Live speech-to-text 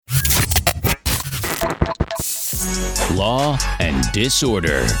Law and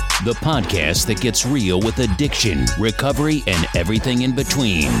Disorder, the podcast that gets real with addiction, recovery, and everything in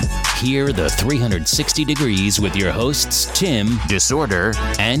between. Hear the 360 degrees with your hosts, Tim, Disorder,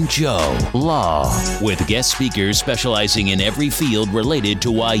 and Joe, Law, with guest speakers specializing in every field related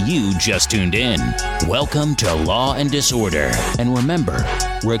to why you just tuned in. Welcome to Law and Disorder. And remember,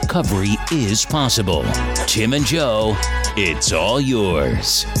 recovery is possible. Tim and Joe, it's all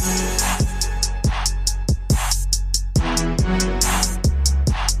yours.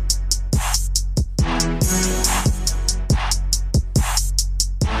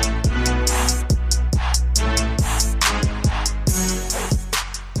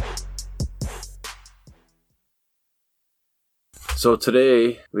 So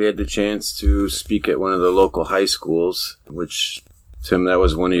today we had the chance to speak at one of the local high schools, which, Tim, that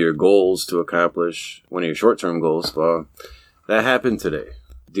was one of your goals to accomplish, one of your short-term goals. Well, that happened today.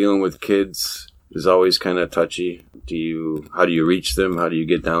 Dealing with kids is always kind of touchy. How do you reach them? How do you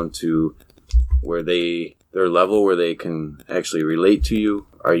get down to where their level where they can actually relate to you?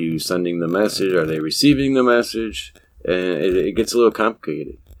 Are you sending the message? Are they receiving the message? And it gets a little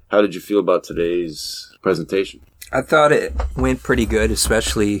complicated. How did you feel about today's presentation? I thought it went pretty good,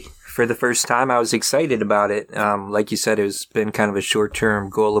 especially for the first time. I was excited about it. Like you said, it's been kind of a short-term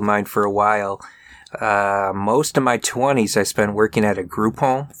goal of mine for a while. Most of my 20s I spent working at a group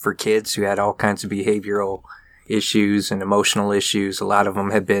home for kids who had all kinds of behavioral issues and emotional issues. A lot of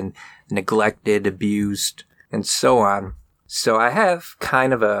them had been neglected, abused, and so on. So I have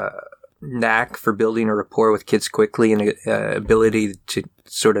kind of a knack for building a rapport with kids quickly and an ability to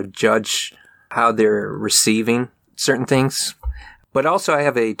sort of judge how they're receiving certain things. But also I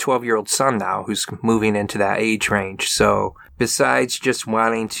have a 12-year-old son now who's moving into that age range. So besides just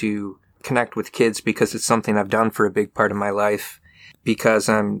wanting to connect with kids because it's something I've done for a big part of my life, because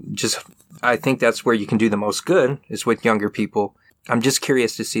I think that's where you can do the most good is with younger people. I'm just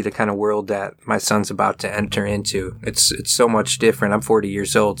curious to see the kind of world that my son's about to enter into. It's so much different. I'm 40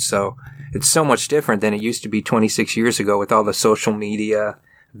 years old, so it's so much different than it used to be 26 years ago with all the social media,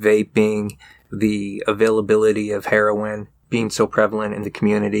 vaping, the availability of heroin being so prevalent in the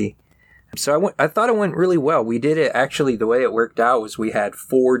community. So I thought it went really well. We did it, actually, the way it worked out was we had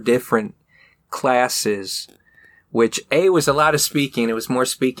 4 different classes, which was a lot of speaking. It was more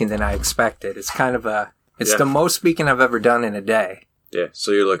speaking than I expected. It's kind of the most speaking I've ever done in a day. Yeah.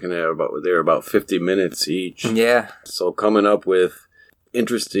 So you're looking at about 50 minutes each. Yeah. So coming up with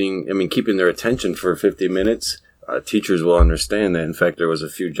keeping their attention for 50 minutes, teachers will understand that. In fact, there was a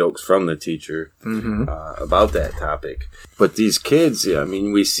few jokes from the teacher about that topic. But these kids,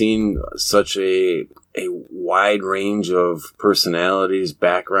 we've seen such a wide range of personalities,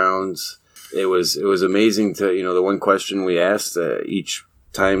 backgrounds. It was amazing to, the one question we asked each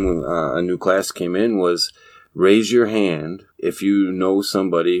time a new class came in was, raise your hand if you know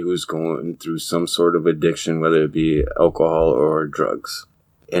somebody who's going through some sort of addiction, whether it be alcohol or drugs.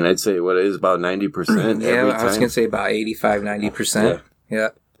 And I'd say what it is about 90%. Yeah, I was going to say about 85, 90%. Yeah.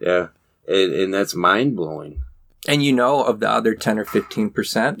 Yeah. And that's mind blowing. And of the other 10 or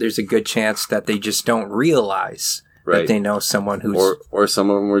 15%, there's a good chance that they just don't realize that they know someone who's... Or some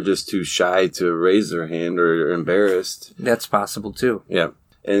of them were just too shy to raise their hand or embarrassed. That's possible too. Yeah.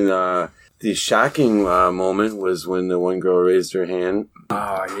 And the shocking moment was when the one girl raised her hand.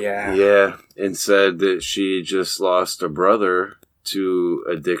 Oh, yeah. Yeah. And said that she just lost a brother to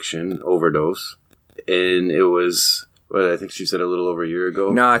addiction overdose, and it was I think she said a little over a year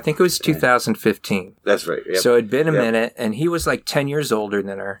ago. No, I think it was 2015. That's right. Yep. So it'd been a minute, and he was like 10 years older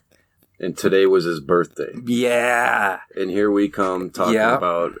than her. And today was his birthday. Yeah. And here we come talking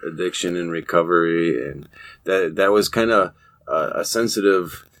about addiction and recovery, and that was kind of a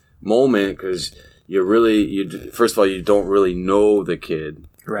sensitive moment because first of all, you don't really know the kid,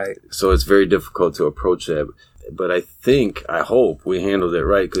 right? So it's very difficult to approach that. But I hope we handled it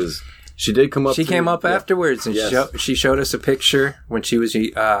right because she did come up. She came up afterwards and she showed us a picture when she was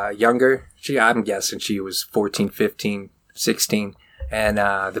younger. I'm guessing she was 14, 15, 16. And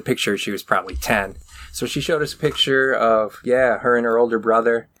the picture, she was probably 10. So she showed us a picture of, her and her older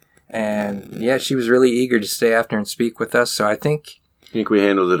brother. And, she was really eager to stay after and speak with us. So I think we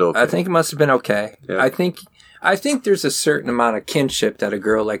handled it okay. I think it must have been okay. Yeah. I think there's a certain amount of kinship that a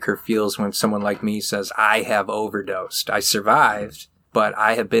girl like her feels when someone like me says, I have overdosed. I survived, but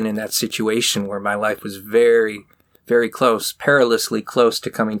I have been in that situation where my life was very, very close, perilously close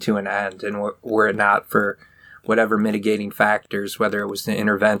to coming to an end. And were it not for whatever mitigating factors, whether it was the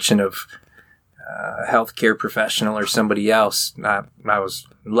intervention of a healthcare professional or somebody else, I was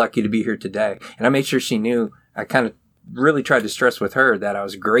lucky to be here today. And I made sure she knew. I kind of really tried to stress with her that I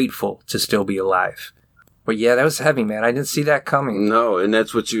was grateful to still be alive. But yeah, that was heavy, man. I didn't see that coming. No, and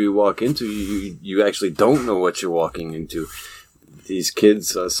that's what you walk into. You actually don't know what you're walking into. These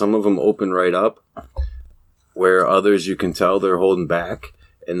kids, some of them open right up, where others you can tell they're holding back.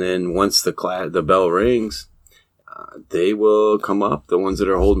 And then once the bell rings, they will come up. The ones that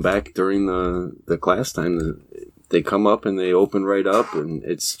are holding back during the class time, they come up and they open right up, and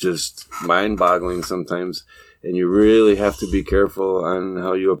it's just mind-boggling sometimes. And you really have to be careful on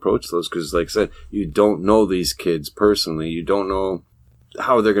how you approach those, because, like I said, you don't know these kids personally. You don't know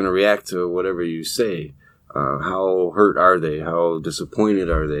how they're going to react to whatever you say. How hurt are they? How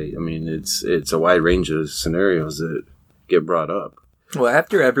disappointed are they? I mean, it's a wide range of scenarios that get brought up. Well,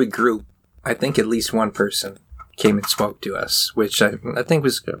 after every group, I think at least one person came and spoke to us, which I think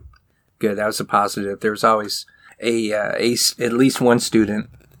was good. That was a positive. There was always at least one student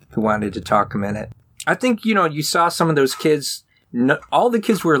who wanted to talk a minute. I think, you saw some of those kids, all the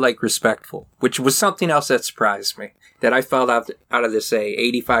kids were like respectful, which was something else that surprised me, that I felt out of the, say,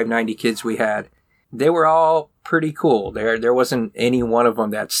 85, 90 kids we had. They were all pretty cool. There wasn't any one of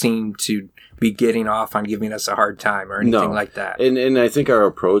them that seemed to be getting off on giving us a hard time or anything like that. And I think our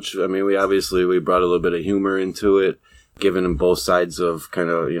approach, I mean, we brought a little bit of humor into it, giving them both sides of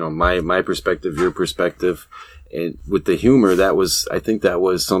kind of, my perspective, your perspective. And with the humor, I think that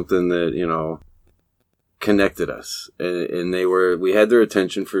was something that, connected us. And we had their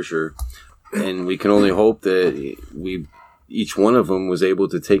attention for sure. And we can only hope that each one of them was able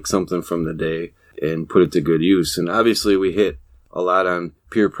to take something from the day and put it to good use. And obviously we hit a lot on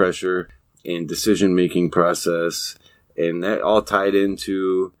peer pressure and decision-making process, and that all tied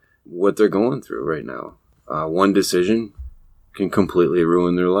into what they're going through right now. One decision can completely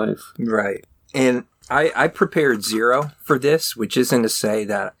ruin their life. Right. And I prepared 0 for this, which isn't to say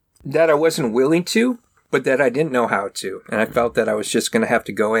that I wasn't willing to, but that I didn't know how to. And I felt that I was just going to have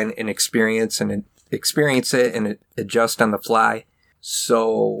to go in and experience it and adjust on the fly.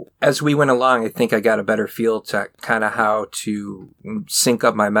 So as we went along, I think I got a better feel to kind of how to sync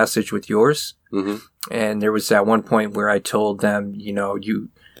up my message with yours. Mm-hmm. And there was that one point where I told them,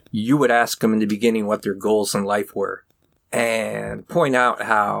 you would ask them in the beginning what their goals in life were, and point out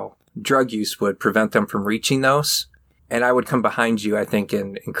how drug use would prevent them from reaching those. And I would come behind you, I think,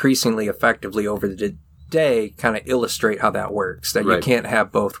 and increasingly effectively over the day kind of illustrate how that works, that you can't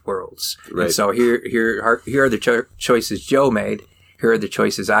have both worlds. Right. And so here are the choices Joe made. Here are the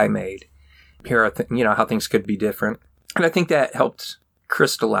choices I made. Here are how things could be different. And I think that helped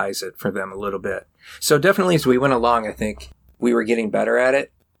crystallize it for them a little bit. So definitely as we went along, I think we were getting better at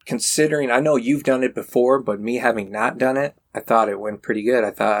it. Considering, I know you've done it before, but me having not done it, I thought it went pretty good.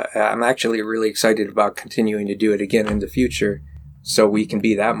 I'm actually really excited about continuing to do it again in the future, so we can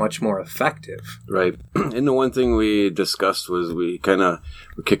be that much more effective. Right. And the one thing we discussed was we kind of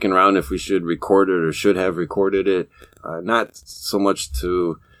were kicking around if we should record it or should have recorded it. Not so much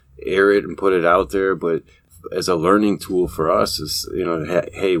to air it and put it out there, but as a learning tool for us is,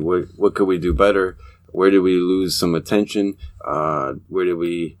 hey, what could we do better? Where did we lose some attention? Where did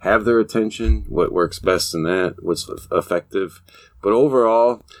we have their attention? What works best in that? What's effective? But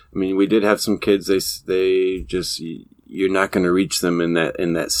overall, I mean, we did have some kids, they just, you're not going to reach them in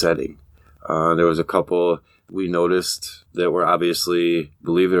that setting. There was a couple we noticed that were obviously,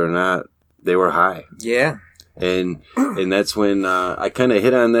 believe it or not, they were high. Yeah. And that's when I kind of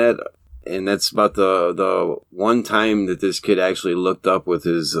hit on that, and that's about the one time that this kid actually looked up with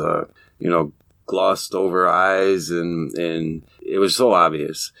his glossed over eyes, and it was so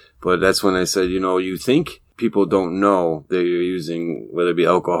obvious. But that's when I said, you think people don't know that you're using, whether it be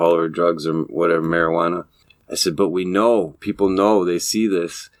alcohol or drugs or whatever, marijuana. I said, but we know, people know, they see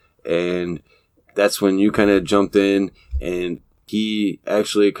this. And that's when you kind of jumped in, and he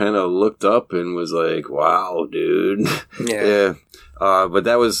actually kind of looked up and was like, wow, dude. Yeah. But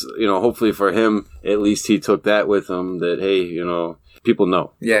that was, hopefully for him, at least he took that with him, that, hey, people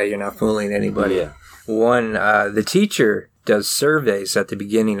know. Yeah, you're not fooling anybody. Yeah. The teacher does surveys at the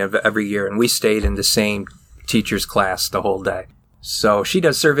beginning of every year, and we stayed in the same teacher's class the whole day. So she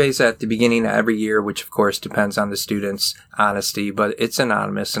does surveys at the beginning of every year, which of course depends on the student's honesty, but it's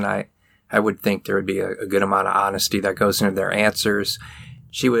anonymous, and I would think there would be a good amount of honesty that goes into their answers.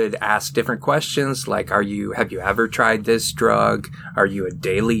 She would ask different questions like, have you ever tried this drug? Are you a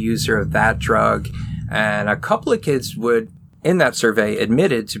daily user of that drug? And a couple of kids would, in that survey,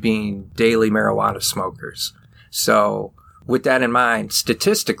 admitted to being daily marijuana smokers. So with that in mind,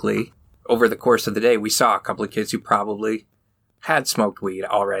 statistically, over the course of the day, we saw a couple of kids who probably had smoked weed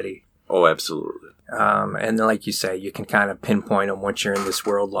already. Oh, absolutely. And then, like you say, you can kind of pinpoint them once you're in this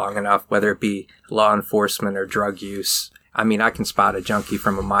world long enough, whether it be law enforcement or drug use. I mean, I can spot a junkie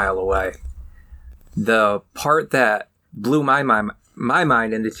from a mile away. The part that blew my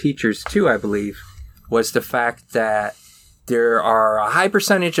mind and the teachers too, I believe, was the fact that there are a high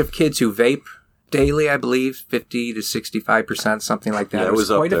percentage of kids who vape daily, I believe, 50 to 65%, something like that. Yeah, it was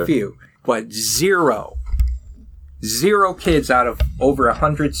quite a few. But zero kids out of over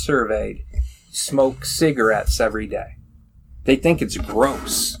 100 surveyed smoke cigarettes every day. They think it's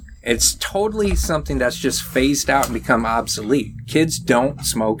gross. It's totally something that's just phased out and become obsolete. Kids don't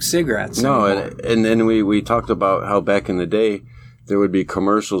smoke cigarettes anymore. And then we talked about how back in the day there would be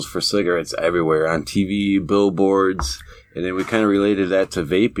commercials for cigarettes everywhere on TV, billboards, and then we kind of related that to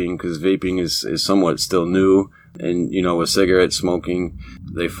vaping because vaping is somewhat still new. And, you know, with cigarette smoking,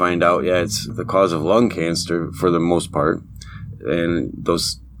 they find out, it's the cause of lung cancer for the most part. And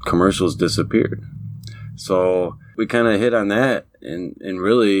those commercials disappeared. So we kind of hit on that and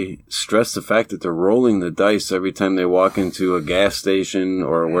really stress the fact that they're rolling the dice every time they walk into a gas station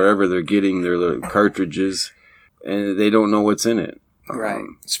or wherever they're getting their little cartridges, and they don't know what's in it. Right.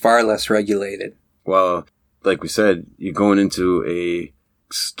 It's far less regulated. Well, like we said, you're going into a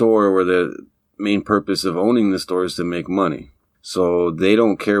store where the main purpose of owning the store is to make money. So they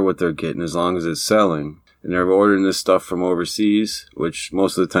don't care what they're getting as long as it's selling. And they're ordering this stuff from overseas, which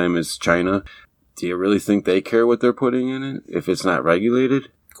most of the time is China. Do you really think they care what they're putting in it if it's not regulated?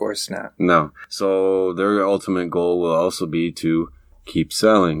 Of course not. No. So their ultimate goal will also be to keep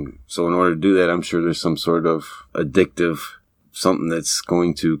selling. So in order to do that, I'm sure there's some sort of addictive, something that's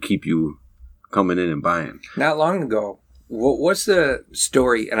going to keep you coming in and buying. Not long ago, what's the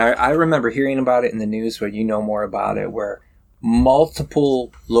story? And I remember hearing about it in the news, but you know more about it, where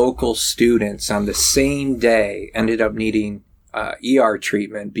multiple local students on the same day ended up needing ER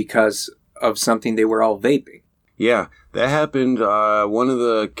treatment because of something they were all vaping. Yeah, that happened. One of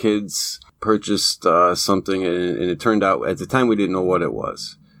the kids purchased something, and it turned out, at the time we didn't know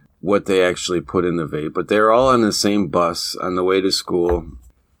what they actually put in the vape, but they were all on the same bus on the way to school,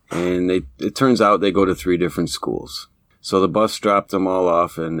 and it turns out they go to 3 different schools. So the bus dropped them all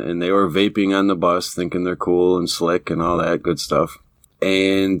off, and they were vaping on the bus, thinking they're cool and slick and all that good stuff.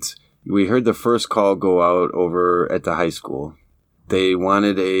 And we heard the first call go out over at the high school. They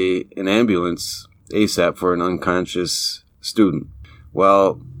wanted an ambulance ASAP for an unconscious student.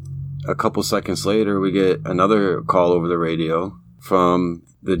 Well, a couple seconds later, we get another call over the radio from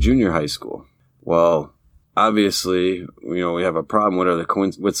the junior high school. Well, obviously, you know, we have a problem.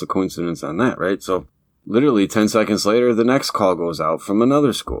 What's the coincidence on that, right? So literally 10 seconds later, the next call goes out from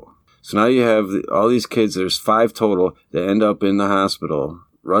another school. So now you have all these kids, there's 5 total, that end up in the hospital,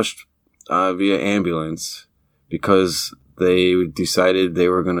 rushed via ambulance because they decided they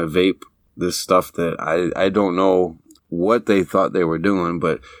were going to vape this stuff that I don't know what they thought they were doing,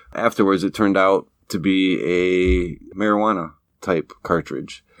 but afterwards it turned out to be a marijuana type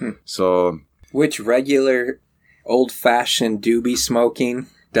cartridge. So, which regular old-fashioned doobie smoking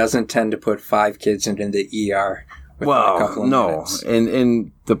doesn't tend to put 5 kids into the ER within a couple of minutes.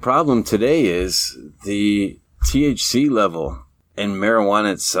 And the problem today is the THC level in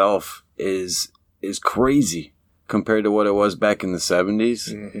marijuana itself is crazy compared to what it was back in the 70s.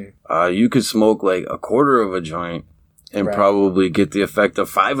 Mm-hmm. You could smoke like a quarter of a joint and probably get the effect of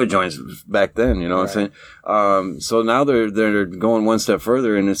 5 joints back then, you know what I'm saying? So now they're going one step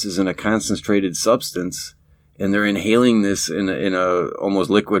further, and this is in a concentrated substance, and they're inhaling this in a almost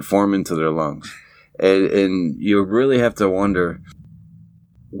liquid form into their lungs. And you really have to wonder,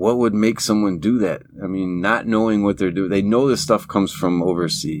 what would make someone do that? I mean, not knowing what they're doing. They know this stuff comes from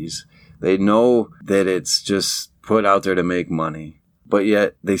overseas. They know that it's just put out there to make money. But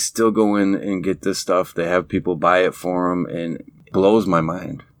yet, they still go in and get this stuff. They have people buy it for them, and it blows my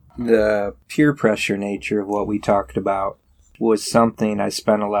mind. The peer pressure nature of what we talked about was something I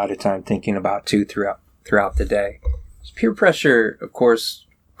spent a lot of time thinking about, too, throughout the day. Peer pressure, of course,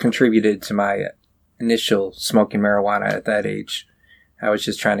 contributed to my initial smoking marijuana at that age. I was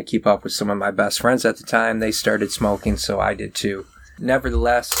just trying to keep up with some of my best friends at the time. They started smoking, so I did, too.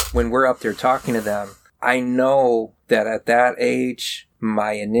 Nevertheless, when we're up there talking to them, I know that at that age,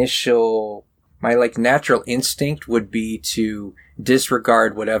 my natural instinct would be to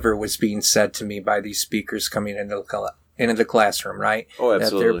disregard whatever was being said to me by these speakers coming into the classroom, right? Oh,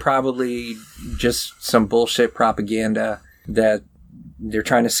 absolutely. That they're probably just some bullshit propaganda that they're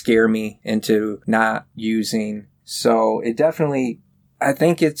trying to scare me into not using. So it definitely, I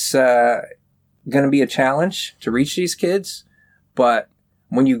think it's going to be a challenge to reach these kids. But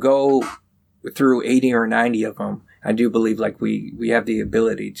when you go through 80 or 90 of them, I do believe like we have the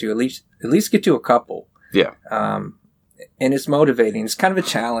ability to at least get to a couple. Yeah. And it's motivating. It's kind of a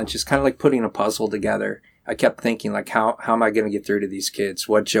challenge. It's kind of like putting a puzzle together. I kept thinking, like, how am I going to get through to these kids?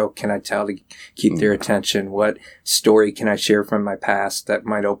 What joke can I tell to keep their attention? What story can I share from my past that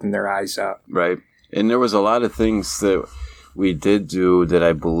might open their eyes up? Right. And there was a lot of things that we did do that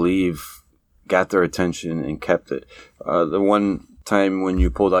I believe got their attention and kept it. The one time when you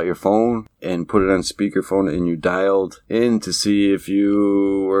pulled out your phone and put it on speakerphone and you dialed in to see if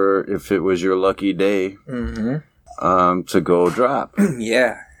it was your lucky day to go drop.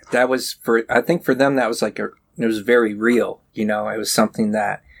 Yeah. That was I think for them, that was it was very real. You know, it was something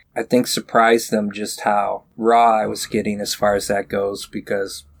that I think surprised them just how raw I was getting as far as that goes,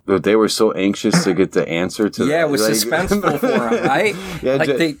 because but they were so anxious to get the answer to it was suspenseful for them, right?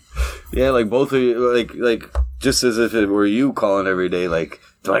 Yeah, like both of you, like just as if it were you calling every day, like,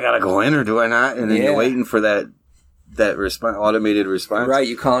 do I gotta go in or do I not? And then you're waiting for that automated response. Right,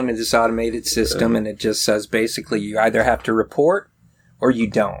 you call into this automated system and it just says basically you either have to report or you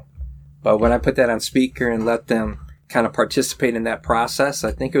don't. But when I put that on speaker and let them kind of participate in that process,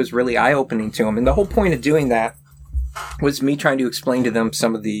 I think it was really eye-opening to them. And the whole point of doing that was me trying to explain to them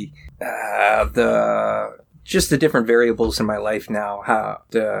some of the different variables in my life now, how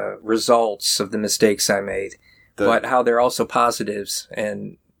the results of the mistakes I made, but how they're also positives,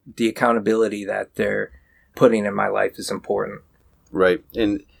 and the accountability that they're putting in my life is important. Right.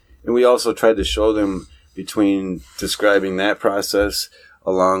 And we also tried to show them between describing that process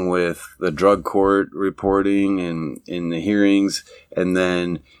along with the drug court reporting and in the hearings, and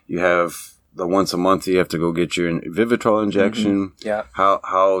then you have the once a month you have to go get your Vivitrol injection. Yeah.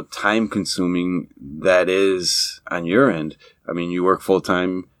 How time consuming that is on your end. I mean, you work full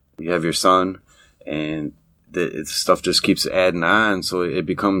time, you have your son, and the stuff just keeps adding on, so it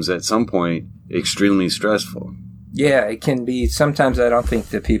becomes at some point extremely stressful. Yeah, it can be. Sometimes I don't think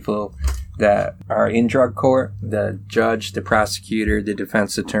the people that are in drug court, the judge, the prosecutor, the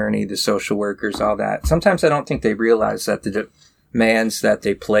defense attorney, the social workers, all that, sometimes I don't think they realize that the demands that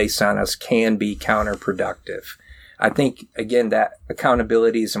they place on us can be counterproductive. I think, again, that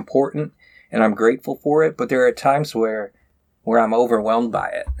accountability is important, and I'm grateful for it, but there are times where I'm overwhelmed by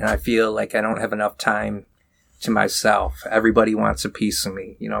it, and I feel like I don't have enough time to myself. Everybody wants a piece of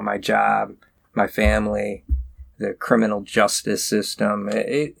me. You know, my job, my family, the criminal justice system.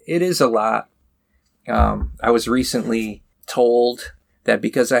 It is a lot. I was recently told that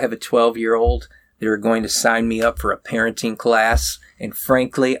because I have a 12-year-old, they were going to sign me up for a parenting class. And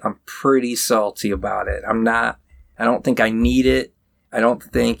frankly, I'm pretty salty about it. I don't think I need it. I don't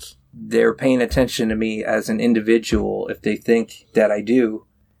think they're paying attention to me as an individual if they think that I do.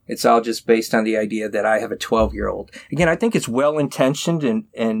 It's all just based on the idea that I have a 12-year-old. Again, I think it's well-intentioned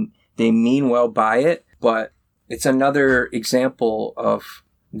and they mean well by it, but it's another example of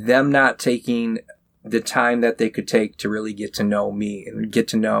them not taking the time that they could take to really get to know me and get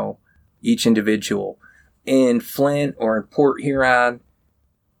to know each individual. In Flint or in Port Huron,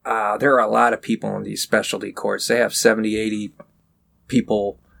 there are a lot of people in these specialty courts. They have 70, 80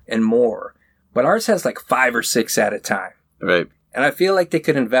 people and more. But ours has like 5 or 6 at a time. Right. And I feel like they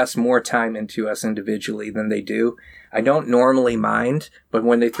could invest more time into us individually than they do. I don't normally mind, but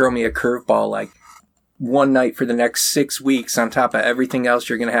when they throw me a curveball like one night for the next 6 weeks on top of everything else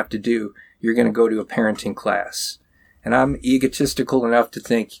you're going to have to do, you're going to go to a parenting class. And I'm egotistical enough to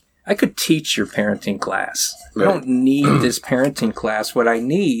think, I could teach your parenting class. Right. I don't need this parenting class. What I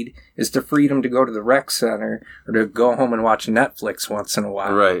need is the freedom to go to the rec center or to go home and watch Netflix once in a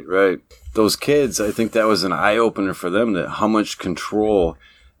while. Right, right. Those kids, I think that was an eye-opener for them, that how much control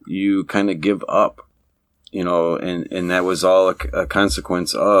you kind of give up, you know, and that was all a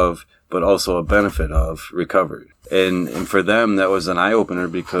consequence of, but also a benefit of recovery. And for them, that was an eye-opener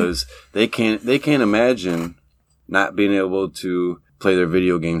because they can't imagine not being able to play their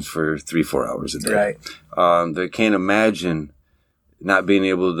video games for 3-4 hours a day. Right. They can't imagine not being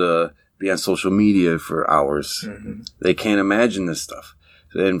able to be on social media for hours. Mm-hmm. They can't imagine this stuff.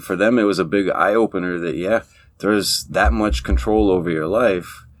 And for them, it was a big eye-opener that, yeah, there's that much control over your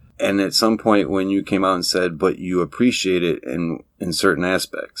life. And at some point when you came out and said, but you appreciate it in certain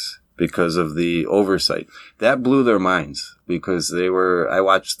aspects because of the oversight, that blew their minds because I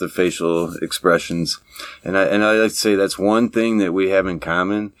watched the facial expressions. And I like to say that's one thing that we have in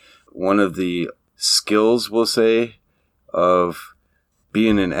common. One of the skills, we'll say, of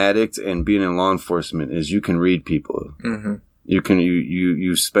being an addict and being in law enforcement is you can read people. Mm-hmm.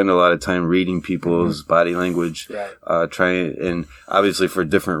 You spend a lot of time reading people's body language, right. Trying, and obviously for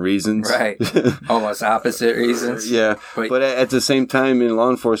different reasons. Right. Almost opposite reasons. Yeah. But at the same time in law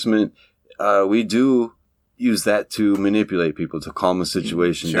enforcement, we do use that to manipulate people, to calm a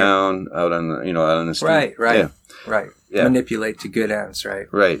situation down out on the street. Right. Yeah. Right. Yeah. Manipulate to good ends, right?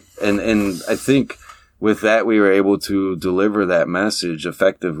 Right. And I think with that, we were able to deliver that message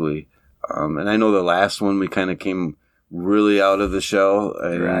effectively. And I know the last one, we kind of came really out of the shell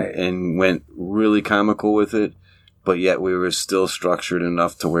and went really comical with it. But yet we were still structured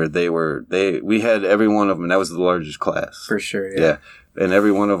enough to where we had every one of them. That was the largest class. For sure, yeah. And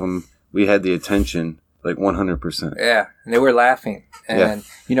every one of them, we had the attention, like 100%. Yeah, and they were laughing. And,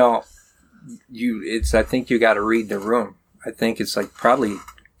 you know, I think you got to read the room. I think it's like probably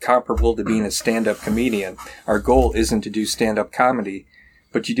comparable to being a stand-up comedian. Our goal isn't to do stand-up comedy,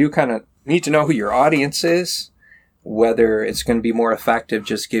 but you do kind of need to know who your audience is, whether it's going to be more effective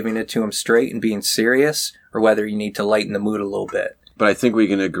just giving it to them straight and being serious, or whether you need to lighten the mood a little bit. But I think we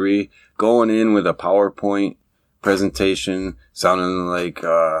can agree, going in with a PowerPoint presentation sounding like,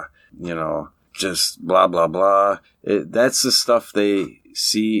 just blah, blah, blah, that's the stuff they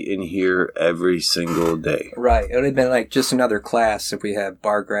see and hear every single day. Right. It would have been like just another class if we had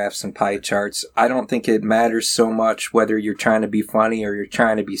bar graphs and pie charts. I don't think it matters so much whether you're trying to be funny or you're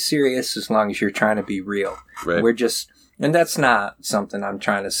trying to be serious, as long as you're trying to be real. Right. And that's not something I'm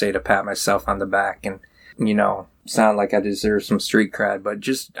trying to say to pat myself on the back and, sound like I deserve some street cred, but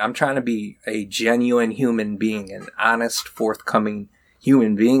just I'm trying to be a genuine human being, an honest, forthcoming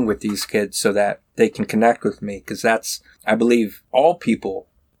human being with these kids so that they can connect with me. Because I believe all people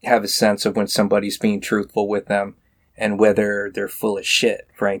have a sense of when somebody's being truthful with them and whether they're full of shit,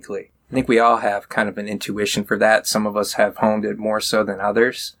 frankly. I think we all have kind of an intuition for that. Some of us have honed it more so than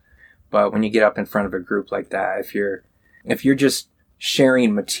others. But when you get up in front of a group like that, if you're just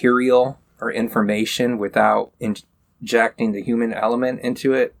sharing material or information without injecting the human element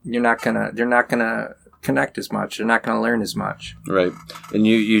into it, they're not gonna connect as much. They're not gonna learn as much. Right. And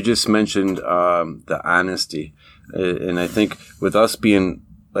you just mentioned the honesty, and I think with us being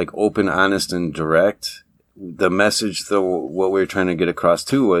like open, honest, and direct, the message though what we were trying to get across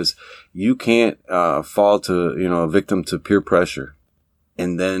too was you can't fall to a victim to peer pressure,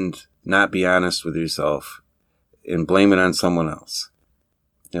 and then not be honest with yourself and blame it on someone else.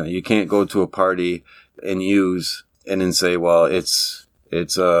 You can't go to a party and then say, well, it's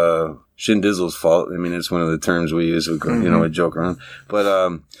Shindizzle's fault. I mean, it's one of the terms we use. We joke around.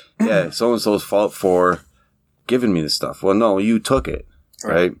 But, so-and-so's fault for giving me the stuff. Well, no, you took it,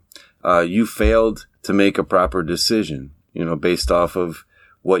 right? You failed to make a proper decision, based off of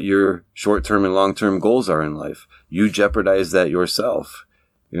what your short-term and long-term goals are in life. You jeopardized that yourself.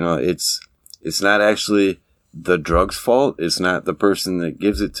 It's not actually the drug's fault. It's not the person that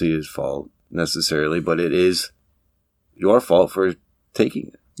gives it to you's fault necessarily, but it is your fault for taking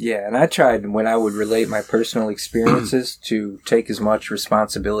it. Yeah, and I tried, when I would relate my personal experiences, to take as much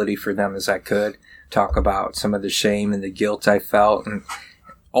responsibility for them as I could, talk about some of the shame and the guilt I felt, and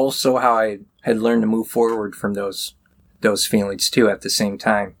also how I had learned to move forward from those feelings too at the same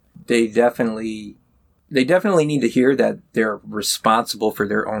time. They definitely need to hear that they're responsible for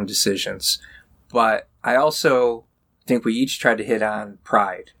their own decisions. But I also think we each try to hit on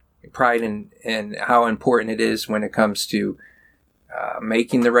pride in how important it is when it comes to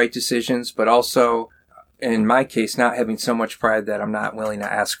making the right decisions, but also, in my case, not having so much pride that I'm not willing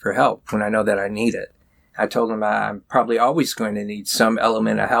to ask for help when I know that I need it. I told them I'm probably always going to need some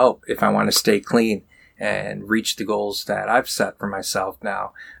element of help if I want to stay clean and reach the goals that I've set for myself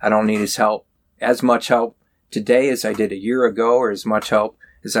now. I don't need as much help today as I did a year ago, or as much help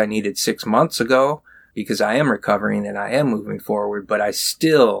as I needed 6 months ago, because I am recovering and I am moving forward, but I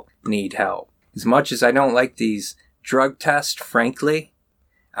still need help. As much as I don't like these drug tests, frankly,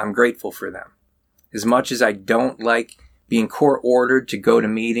 I'm grateful for them. As much as I don't like being court-ordered to go to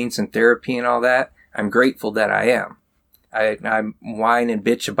meetings and therapy and all that, I'm grateful that I am. I whine and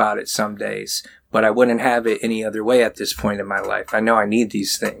bitch about it some days, but I wouldn't have it any other way at this point in my life. I know I need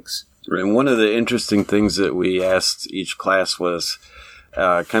these things. And one of the interesting things that we asked each class was,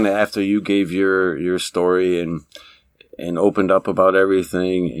 kind of after you gave your story and opened up about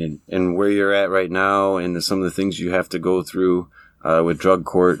everything and where you're at right now and some of the things you have to go through with drug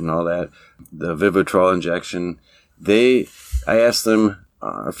court and all that, the Vivitrol injection, I asked them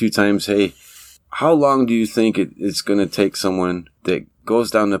a few times, hey, how long do you think it's going to take someone that goes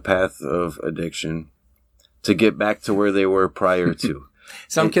down the path of addiction to get back to where they were prior to?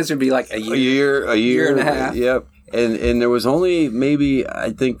 Some kids would be like a year and a half. Yep. And there was only maybe,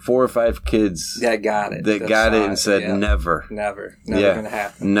 I think, 4 or 5 kids that got it. And said, yeah. Never going to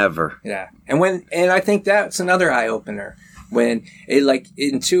happen. Never. Yeah. And I think that's another eye opener when it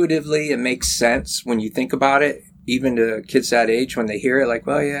intuitively, it makes sense when you think about it, even to kids that age, when they hear it, like,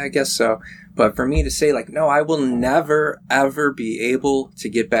 well, yeah, I guess so. But for me to say, like, no, I will never, ever be able to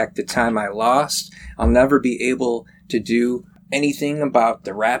get back the time I lost. I'll never be able to do anything about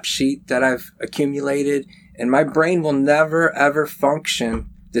the rap sheet that I've accumulated, and my brain will never, ever function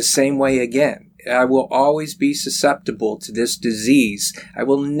the same way again. I will always be susceptible to this disease. I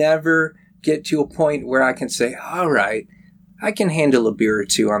will never get to a point where I can say, all right, I can handle a beer or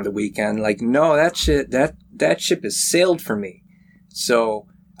two on the weekend. Like, no, that ship has sailed for me. So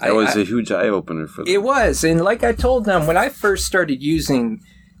that was a huge eye opener for them. It was. And like I told them, when I first started using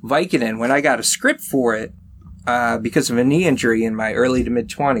Vicodin, when I got a script for it, because of a knee injury in my early to mid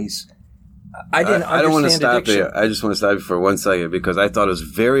 20s, I didn't understand I don't want to stop addiction. there. I just want to stop you for 1 second because I thought it was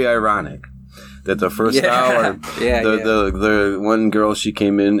very ironic that the first hour, the one girl, she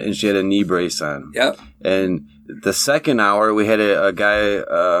came in and she had a knee brace on. Yep. And the second hour, we had a guy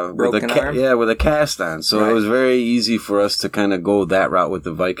with a cast on. So It was very easy for us to kind of go that route with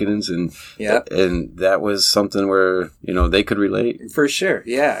the Vicodins. And that was something where, they could relate. For sure.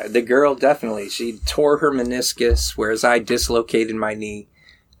 Yeah. The girl, definitely. She tore her meniscus, whereas I dislocated my knee.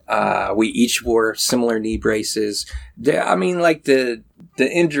 We each wore similar knee braces. The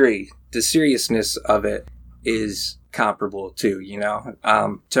injury, the seriousness of it is comparable too,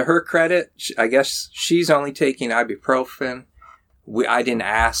 To her credit, I guess she's only taking ibuprofen. I didn't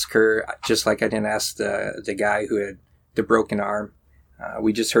ask her, just like I didn't ask the guy who had the broken arm.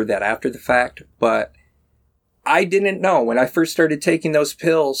 We just heard that after the fact. But I didn't know. When I first started taking those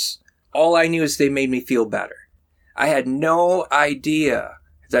pills, all I knew is they made me feel better. I had no idea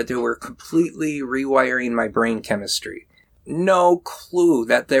that they were completely rewiring my brain chemistry. No clue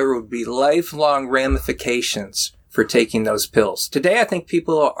that there would be lifelong ramifications for taking those pills. Today, I think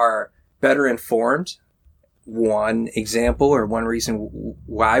people are better informed. One example or one reason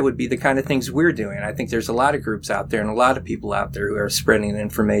why would be the kind of things we're doing. I think there's a lot of groups out there and a lot of people out there who are spreading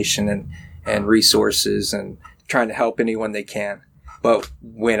information and resources and trying to help anyone they can. But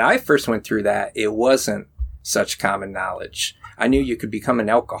when I first went through that, it wasn't such common knowledge. I knew you could become an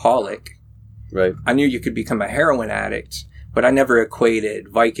alcoholic. Right. I knew you could become a heroin addict, but I never equated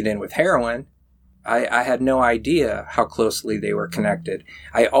Vicodin with heroin. I had no idea how closely they were connected.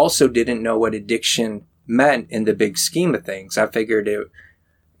 I also didn't know what addiction meant in the big scheme of things. I figured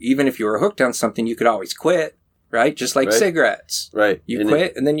even if you were hooked on something, you could always quit, right? Just like cigarettes. Right. You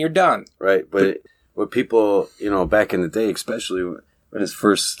quit and then you're done. Right. But what people, back in the day, especially when it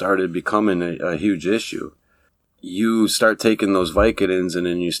first started becoming a huge issue, you start taking those Vicodins and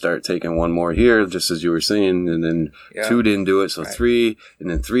then you start taking one more here, just as you were saying, and then 2 didn't do it, so 3,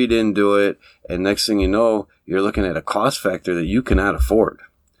 and then 3 didn't do it, and next thing you know, you're looking at a cost factor that you cannot afford.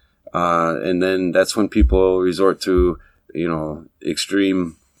 And then that's when people resort to,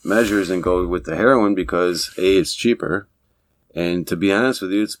 extreme measures and go with the heroin because A, it's cheaper, and to be honest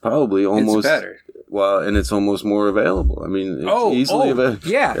with you, it's probably almost it's better. Well, and it's almost more available. I mean, it's easily available.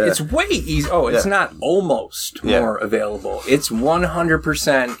 Yeah, it's way easy. It's not almost more available. It's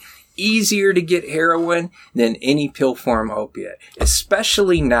 100% easier to get heroin than any pill form opiate,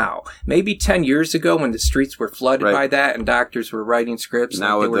 especially now. Maybe 10 years ago when the streets were flooded by that and doctors were writing scripts.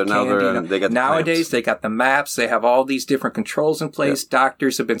 Nowadays, they got the maps. They have all these different controls in place. Yeah.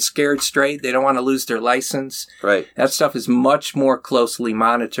 Doctors have been scared straight. They don't want to lose their license. Right. That stuff is much more closely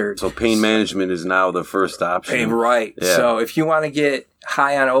monitored. So pain management is now the first option. Right. Yeah. So if you want to get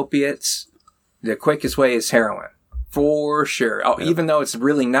high on opiates, the quickest way is heroin. For sure. Even though it's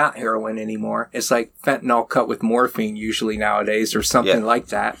really not heroin anymore. It's like fentanyl cut with morphine usually nowadays or something like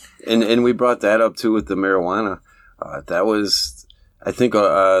that. And we brought that up too with the marijuana. That was, I think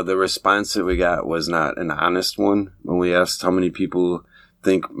the response that we got was not an honest one when we asked how many people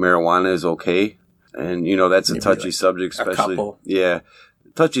think marijuana is okay. And, that's a touchy subject, especially. A couple. Yeah.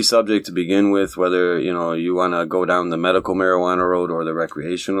 Touchy subject to begin with, whether, you want to go down the medical marijuana road or the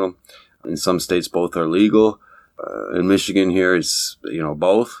recreational. In some states, both are legal. In Michigan here, it's,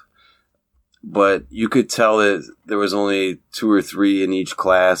 both. But you could tell that there was only 2 or 3 in each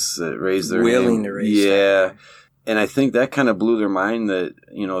class that raised their willing hand. to raise their hand. And I think that kind of blew their mind that,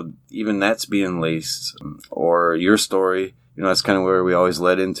 even that's being laced. Or your story, that's kind of where we always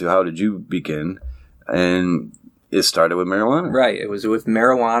led into how did you begin? And it started with marijuana. Right. It was with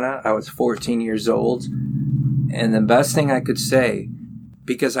marijuana. I was 14 years old. And the best thing I could say,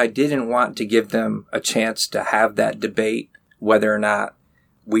 because I didn't want to give them a chance to have that debate whether or not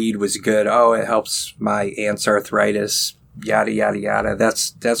weed was good. Oh, it helps my aunt's arthritis, yada, yada, yada.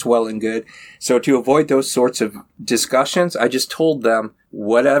 That's well and good. So to avoid those sorts of discussions, I just told them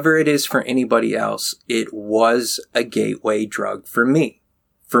whatever it is for anybody else, it was a gateway drug for me.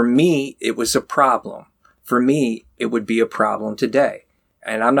 For me, it was a problem. For me, it would be a problem today.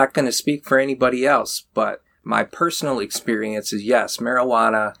 And I'm not going to speak for anybody else, but my personal experience is, yes,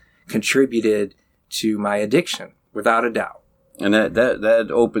 marijuana contributed to my addiction, without a doubt. And that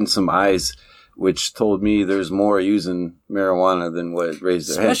opened some eyes, which told me there's more using marijuana than what raised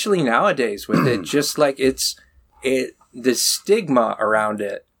their hand. Especially nowadays with it, just like the stigma around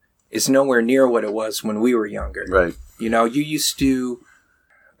it is nowhere near what it was when we were younger. Right. You know, you used to,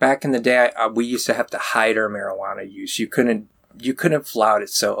 back in the day, we used to have to hide our marijuana use. You couldn't flout it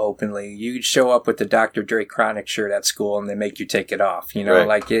so openly. You'd show up with the Dr. Dre Chronic shirt at school and they make you take it off. You know, right.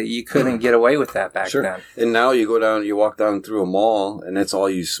 like you couldn't get away with that back then. And now you walk down through a mall and that's all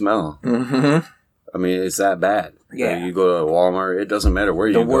you smell. Mm-hmm. I mean, it's that bad. Yeah. You go to Walmart, it doesn't matter where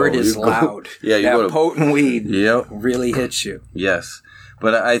you go. The word is loud. Yeah, you go to potent weed yep. really hits you. Yes.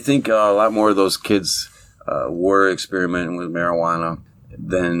 But I think a lot more of those kids were experimenting with marijuana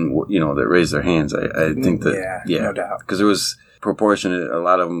than, that raised their hands. I think that, no doubt. Because it was proportionate. A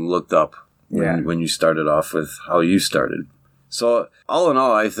lot of them looked up when you started off with how you started. So all in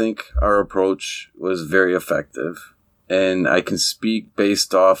all, I think our approach was very effective. And I can speak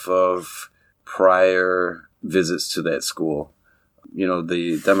based off of prior visits to that school.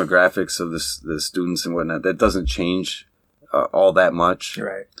 The demographics of the students and whatnot, that doesn't change all that much.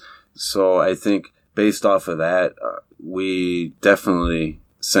 Right. So I think based off of that, we definitely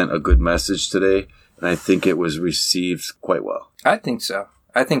sent a good message today. And I think it was received quite well. I think so.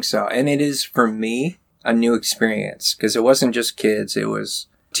 And it is, for me, a new experience. Because it wasn't just kids. It was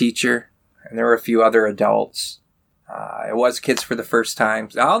teacher. And there were a few other adults. It was kids for the first time.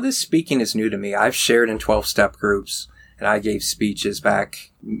 All this speaking is new to me. I've shared in 12-step groups. And I gave speeches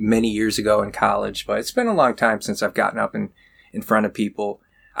back many years ago in college. But it's been a long time since I've gotten up in front of people.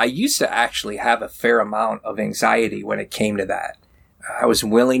 I used to actually have a fair amount of anxiety when it came to that. I was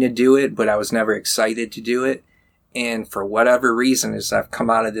willing to do it, but I was never excited to do it. And for whatever reason, as I've come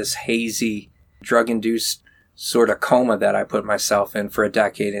out of this hazy, drug-induced sort of coma that I put myself in for a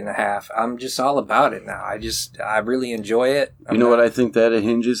decade and a half, I'm just all about it now. I really enjoy it. You know what I think that it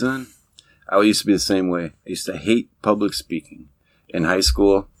hinges on? I used to be the same way. I used to hate public speaking. In high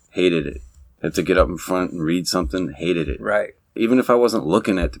school, hated it. Had to get up in front and read something, hated it. Right. Even if I wasn't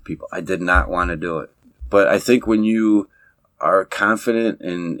looking at the people, I did not want to do it. But I think when you are confident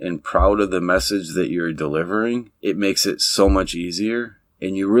and proud of the message that you're delivering, it makes it so much easier.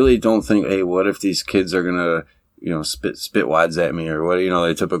 And you really don't think, hey, what if these kids are going to, spit wads at me or what,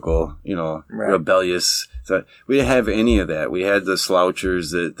 the typical, right. Rebellious. So we didn't have any of that. We had the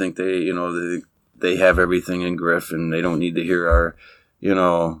slouchers that think they have everything in griff and they don't need to hear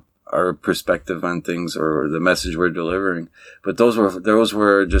our perspective on things or the message we're delivering. But those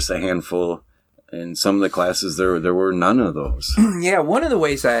were just a handful. In some of the classes, there were none of those. Yeah, one of the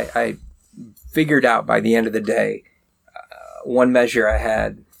ways I figured out by the end of the day, one measure I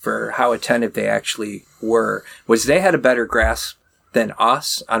had for how attentive they actually were was they had a better grasp than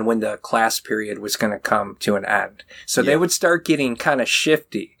us on when the class period was going to come to an end. So they would start getting kind of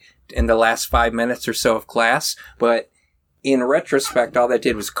shifty in the last 5 minutes or so of class. But in retrospect, all that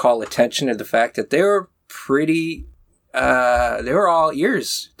did was call attention to the fact that they were pretty... they were all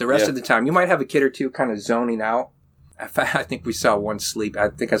ears the rest of the time. You might have a kid or two kind of zoning out. I think we saw one sleep. I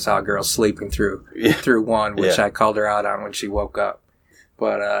think I saw a girl sleeping through one, which I called her out on when she woke up.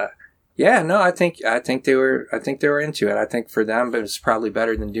 But I think they were into it. I think for them it was probably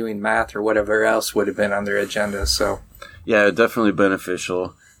better than doing math or whatever else would have been on their agenda. So yeah, definitely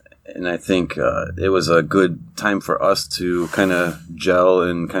beneficial. And I think it was a good time for us to kind of gel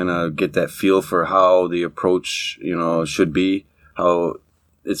and kind of get that feel for how the approach, should be, how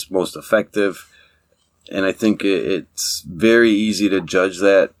it's most effective. And I think it's very easy to judge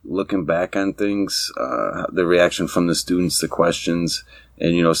that looking back on things, the reaction from the students, the questions.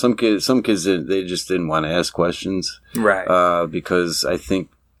 And, some kids, they just didn't want to ask questions. Right. Because I think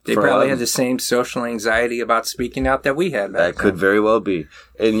they probably had the same social anxiety about speaking out that we had back then. That could very well be.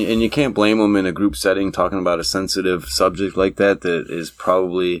 And you can't blame them in a group setting talking about a sensitive subject like that is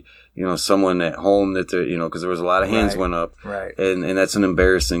probably, someone at home that they're, because there was a lot of hands went up. Right. And that's an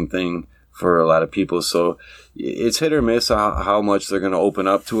embarrassing thing for a lot of people. So it's hit or miss how much they're going to open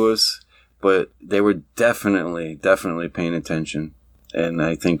up to us. But they were definitely paying attention. And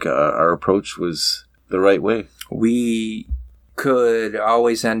I think our approach was the right way. We could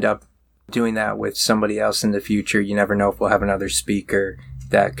always end up doing that with somebody else in the future. You never know if we'll have another speaker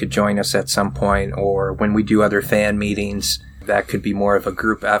that could join us at some point, or when we do other fan meetings, that could be more of a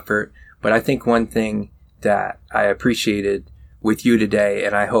group effort. But I think one thing that I appreciated with you today,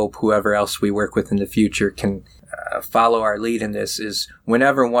 and I hope whoever else we work with in the future can follow our lead in this, is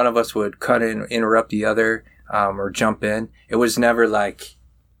whenever one of us would cut in, interrupt the other, or jump in, it was never like,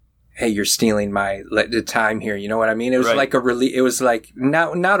 hey, you're stealing the time here. You know what I mean? It was Right. like a relief. It was like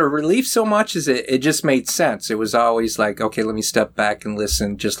not a relief so much as it just made sense. It was always like, okay, let me step back and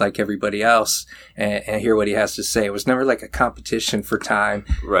listen just like everybody else and hear what he has to say. It was never like a competition for time.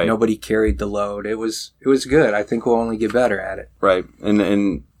 Right. Nobody carried the load. It was good. I think we'll only get better at it. Right.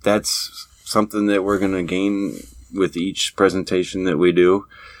 And that's something that we're going to gain with each presentation that we do.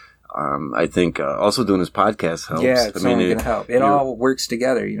 I think also doing this podcast helps. Yeah, it's only going to help. It you- all works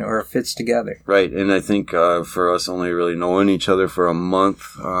together, or it fits together. Right, and I think for us only really knowing each other for a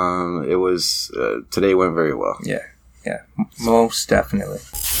month, it was today went very well. Yeah, most definitely.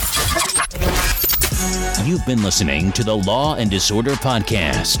 You've been listening to the Law and Disorder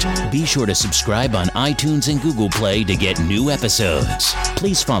Podcast. Be sure to subscribe on iTunes and Google Play to get new episodes.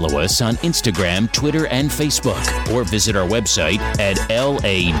 Please follow us on Instagram, Twitter, and Facebook, or visit our website at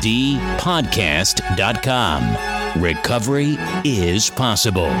ladpodcast.com. Recovery is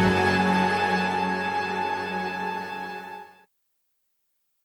possible.